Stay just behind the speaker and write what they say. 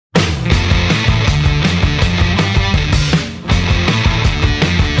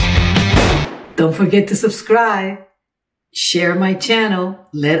Don't forget to subscribe, share my channel,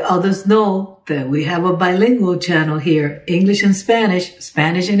 let others know that we have a bilingual channel here, English and Spanish,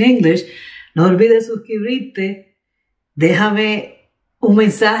 Spanish and English. No olvides suscribirte, déjame un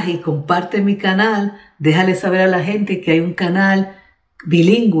mensaje y comparte mi canal. Déjale saber a la gente que hay un canal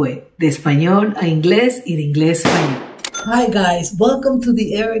bilingüe de español a inglés y de inglés a español. Hi guys, welcome to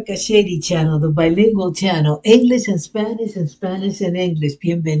the Erica Shady channel, the bilingual channel, English and Spanish and English.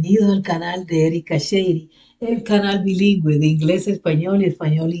 Bienvenidos al canal de Erica Shady, el canal bilingüe de inglés a español y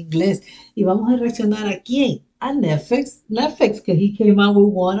español a inglés. Y vamos a reaccionar ¿a quién? A NEFFEX, que he came out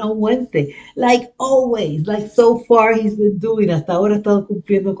with one on Wednesday. Like always, like so far he's been doing, hasta ahora ha estado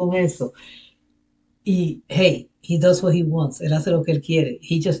cumpliendo con eso. Y hey, he does what he wants. Él hace lo que él quiere.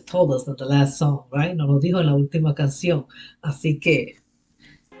 He just told us in the last song, right? Nos lo dijo en la última canción. Así que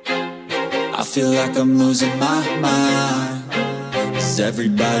I feel like I'm losing my mind. Is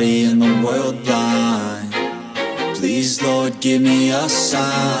everybody in the world blind? Please, Lord, give me a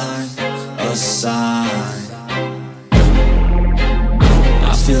sign, a sign.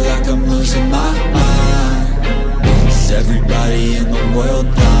 I feel like I'm losing my mind. Is everybody in the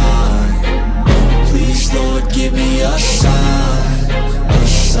world blind? Please, Lord, give me a sign, a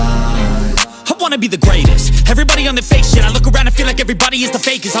sign. I wanna be the greatest. Everybody on the fake shit. I look around and feel like everybody is the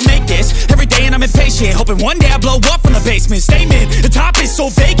fakest. I make this every day and I'm impatient, hoping one day I blow up from the basement. Statement, the top is so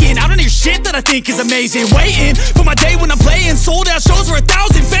vacant. I don't hear shit that I think is amazing. Waiting for my day when I'm playing sold out shows for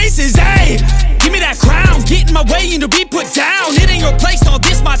 1,000 faces. Hey, give me that crown, get in my way and to be put down. It ain't your place, all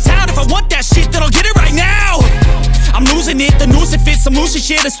this my town. If I want that shit, then I'll get it right now. I'm losing it, the noose it fits. I'm losing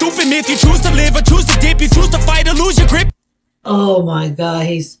shit, a stupid myth. You choose to live or choose to dip. You choose to fight or lose your grip. oh my God,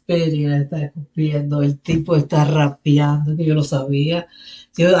 he's spitting, está escupiendo, el tipo está rapeando, que yo lo sabía.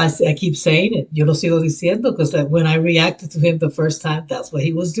 I keep saying it, yo lo sigo diciendo, because when I reacted to him the first time, that's what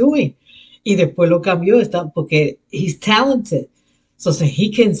he was doing. Y después lo cambió, porque he's talented. So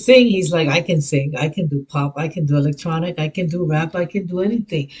he can sing, he's like, I can sing, I can do pop, I can do electronic, I can do rap, I can do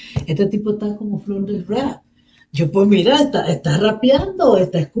anything. Este tipo está como flor del rap. Yo pues mira, está rapeando,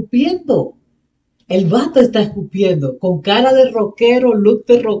 está escupiendo. El vato está escupiendo, con cara de rockero, look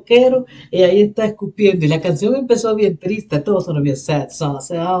de rockero, y ahí está escupiendo. Y la canción empezó bien triste, todo sonó bien sad song. I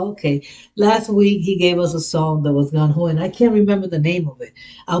said, oh, okay. Last week he gave us a song that was gone home, and I can't remember the name of it.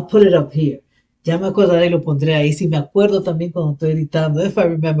 I'll put it up here. Ya me acordaré y lo pondré ahí. Si me acuerdo también cuando estoy editando, if I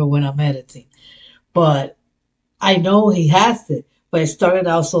remember when I'm editing. But I know he has it. But it started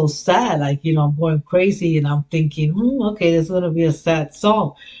out so sad, like, you know, I'm going crazy, and I'm thinking, okay, this is going to be a sad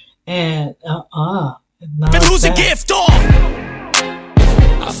song. And lose a gift off.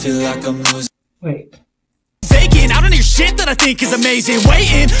 I feel like I'm losing. Wait. Vacant, I don't hear shit that I think is amazing.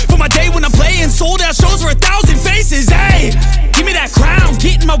 Waiting for my day when I'm playing sold out shows for 1,000 faces. Hey, give me that crown,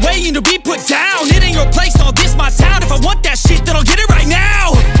 get in my way and to be put down. It ain't your place, all this my town. If I want that shit, then I'll get it right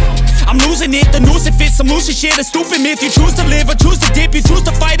now. I'm losing it, the noose it fits. I'm losing shit, a stupid myth. You choose to live or choose to dip. You choose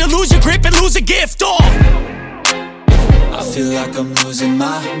to fight or lose your grip and lose a gift. I feel like I'm losing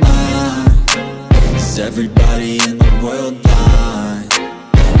my mind. Is everybody in the world blind?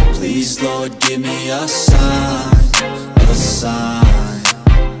 Please, Lord, give me a sign, a sign.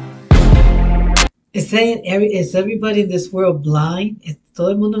 Is everybody in this world blind?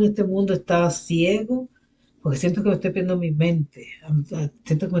 ¿Todo el mundo en este mundo está ciego? Porque siento que me estoy perdiendo mi mente.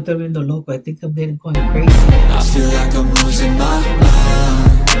 Siento que me estoy volviendo loco. I think I'm getting going crazy. I feel like I'm losing my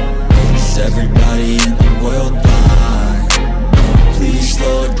mind. Is everybody in the world blind? Please,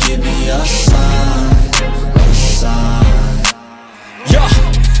 Lord, give me a sign, a sign. Yeah,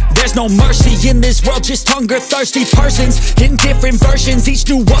 there's no mercy in this world, just hunger-thirsty persons in different versions. Each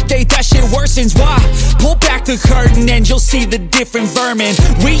new update, that shit worsens. Why? Pull back the curtain and you'll see the different vermin.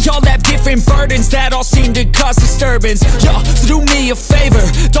 We all have different burdens that all seem to cause disturbance. Yo, so do me a favor,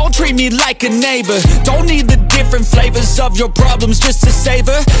 don't treat me like a neighbor. Don't need the different flavors of your problems just to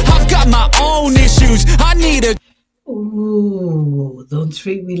savor. I've got my own issues, I need a ooh, don't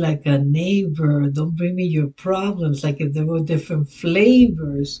treat me like a neighbor. Don't bring me your problems like if there were different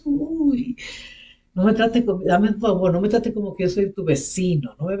flavors. Uy. No me trate como, dame un favor, no me trate como que yo soy tu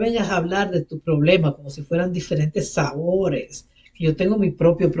vecino. No me vengas a hablar de tu problema como si fueran diferentes sabores. Que yo tengo mi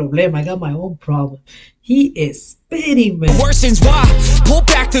propio problema. I got my own problem. He is spitting, man. Worsens, why? Pull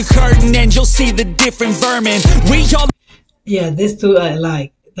back the curtain and you'll see the different vermin. We all. Yeah, this too I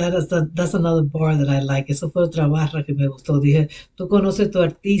like. That's another bar that I like. Eso fue otra barra que me gustó. Dije, tú conoces tu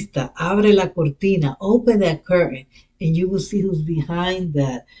artista, abre la cortina, open that curtain, and you will see who's behind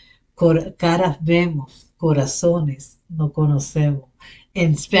that. Caras vemos, corazones no conocemos.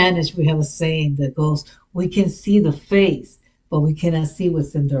 In Spanish, we have a saying that goes, we can see the face, but we cannot see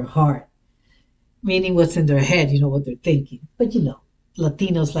what's in their heart. meaning what's in their head, you know, what they're thinking. But you know,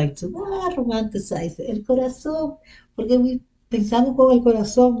 Latinos like to romanticize el corazón, porque pensamos con el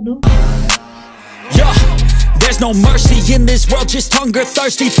corazón, ¿no? Yeah, there's no mercy in this world, just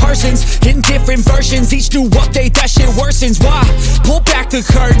hunger-thirsty persons in different versions, each new update, that shit worsens. Why? Pull back the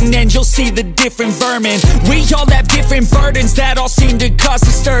curtain and you'll see the different vermin. We all have different burdens that all seem to cause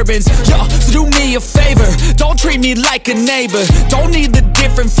disturbance. Yo, so do me a favor, don't treat me like a neighbor. Don't need the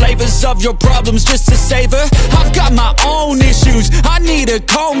different flavors of your problems just to savor. I've got my own issues, I need a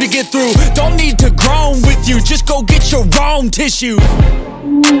comb to get through. Don't need to groan with you, just go get your own tissue.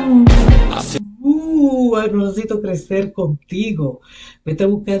 No necesito crecer contigo. Vete a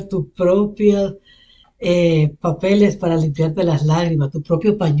buscar tus propios papeles para limpiarte las lágrimas, tu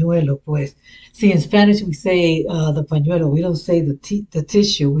propio pañuelo, pues. See, in Spanish we say the pañuelo. We don't say the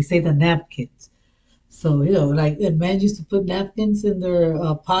tissue. We say the napkins. So, you know, like the men used to put napkins in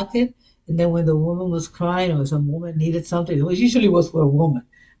their pocket, and then when the woman was crying or some woman needed something, it usually was for a woman,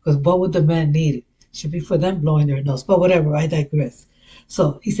 because what would the man need? It should be for them blowing their nose. But whatever, I digress.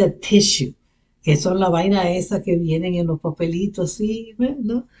 So he said tissue, que son la vaina esa que vienen en los papelitos, sí,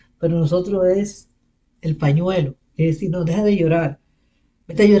 ¿no? Pero nosotros es el pañuelo. Es decir, no, deja de llorar.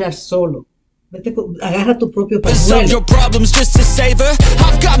 Vete a llorar solo. Vete, agarra tu propio Solve your pañuelo. problems just to savor.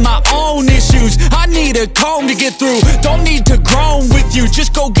 I've got my own issues, I need a comb to get through. Don't need to groan with you,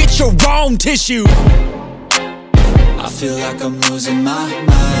 just go get your own tissue. I feel like I'm losing my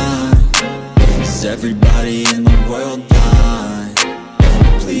mind. Is everybody in the world blind?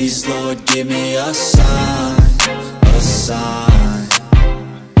 Please, Lord, give me a sign, a sign.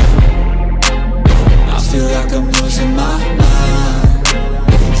 I feel like I'm losing my mind.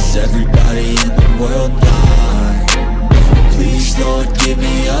 Is everybody in the world blind? Please, Lord, give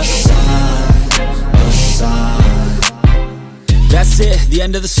me a sign, a sign. That's it, the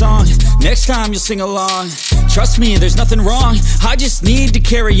end of the song. Next time you'll sing along. Trust me, there's nothing wrong, I just need to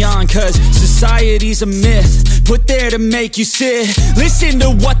carry on. Cause society's a myth, put there to make you sit. Listen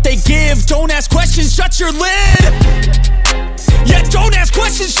to what they give, don't ask questions, shut your lid. Yeah, don't ask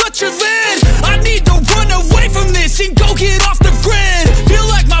questions, shut your lid. I need to run away from this and go get off the grid. Feel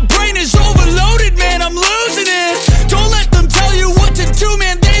like my brain is overloaded, man, I'm losing it. Don't let them tell you what to do,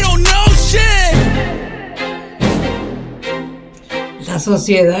 man, they don't know shit. La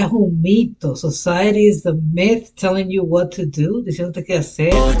sociedad es un mito. Society is the myth telling you what to do, diciéndote qué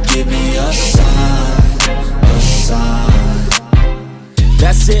hacer. Lord, give me a sign, a sign.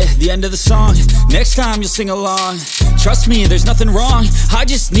 That's it, the end of the song. Next time you'll sing along. Trust me, there's nothing wrong, I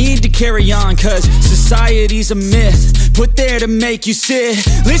just need to carry on. Cause society's a myth, put there to make you sit.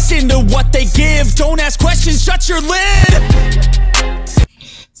 Listen to what they give, don't ask questions, shut your lid.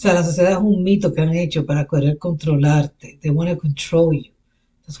 O sea, la sociedad es un mito que han hecho para querer controlarte. They want to control you.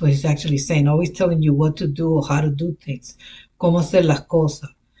 That's what he's actually saying. Always telling you what to do or how to do things. Cómo hacer las cosas.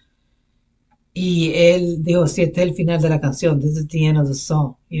 Y él dijo, sí, este es el final de la canción. This is the end of the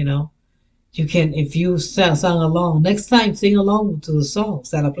song, you know. You can, if you sang along, next time sing along to the song. O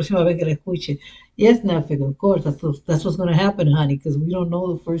sea, la próxima vez que la escuche. Yes, NEFFEX, of course, that's what's going to happen, honey, because we don't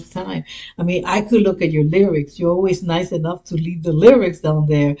know the first time. I mean, I could look at your lyrics. You're always nice enough to leave the lyrics down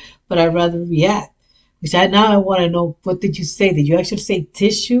there, but I'd rather react. Which I want to know, what did you say? Did you actually say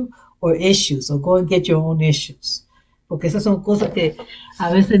tissue or issues? Or go and get your own issues. Porque esas son cosas que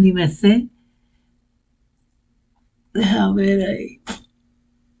a veces ni me sé. Déjame ver ahí.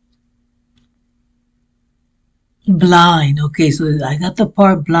 Blind. Okay, so I got the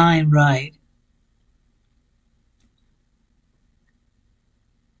part blind right.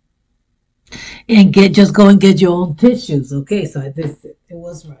 And just go and get your own tissues. Okay, so I did it. It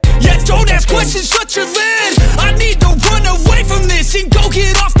was right. Yeah, don't ask questions, shut your lid. I need to run away from this and go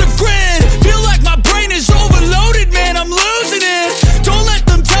get off the grid. Feel like my brain is overloaded, man, I'm losing it. Don't let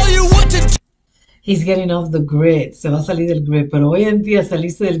them tell you what to do. He's getting off the grid. Se va a salir del grid. Pero hoy en día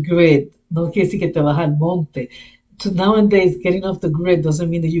salirse del grid no quiere decir que te vas al monte. So nowadays, getting off the grid doesn't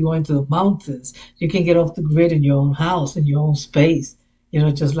mean that you're going to the mountains. You can get off the grid in your own house, in your own space. You know,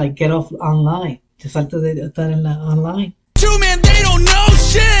 just like get off online. Te salte de estar en la online. Two man, they don't know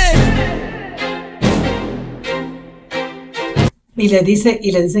shit. Y le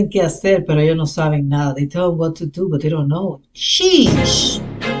dicen qué hacer, pero ellos no saben nada. They tell them what to do, but they don't know. Sheesh.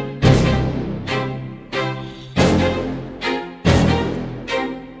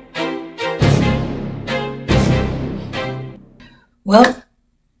 Well,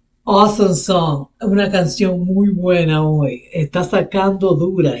 awesome song. Una canción muy buena hoy. Está sacando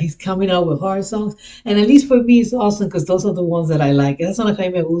dura. He's coming out with hard songs. And at least for me, it's awesome because those are the ones that I like. Esas son las que a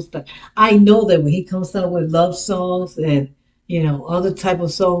mí me gustan. I know that when he comes out with love songs and, you know, other type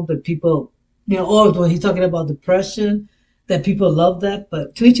of songs that people You know, or when he's talking about depression, that people love that,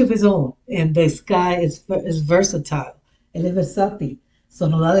 but to each of his own. And this guy is versatile. Él es versátil. So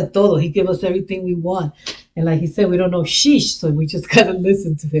nos da de todo. He gives us everything we want. And like he said, we don't know sheesh, so we just gotta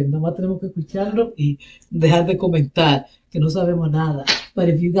listen to him. Nada más tenemos que escucharlo y dejar de comentar, que no sabemos nada. But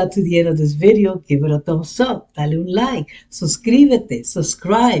if you got to the end of this video, give it a thumbs up, dale un like, suscríbete,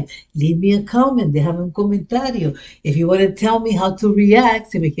 subscribe, leave me a comment, déjame un comentario. If you want to tell me how to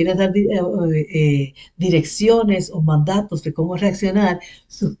react, si me quieres dar direcciones o mandatos de cómo reaccionar,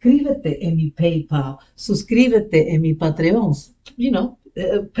 suscríbete en mi PayPal, suscríbete en mi Patreon, you know,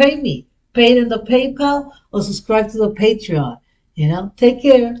 pay me. Pay it in the PayPal or subscribe to the Patreon. You know, take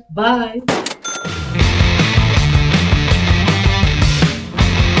care. Bye.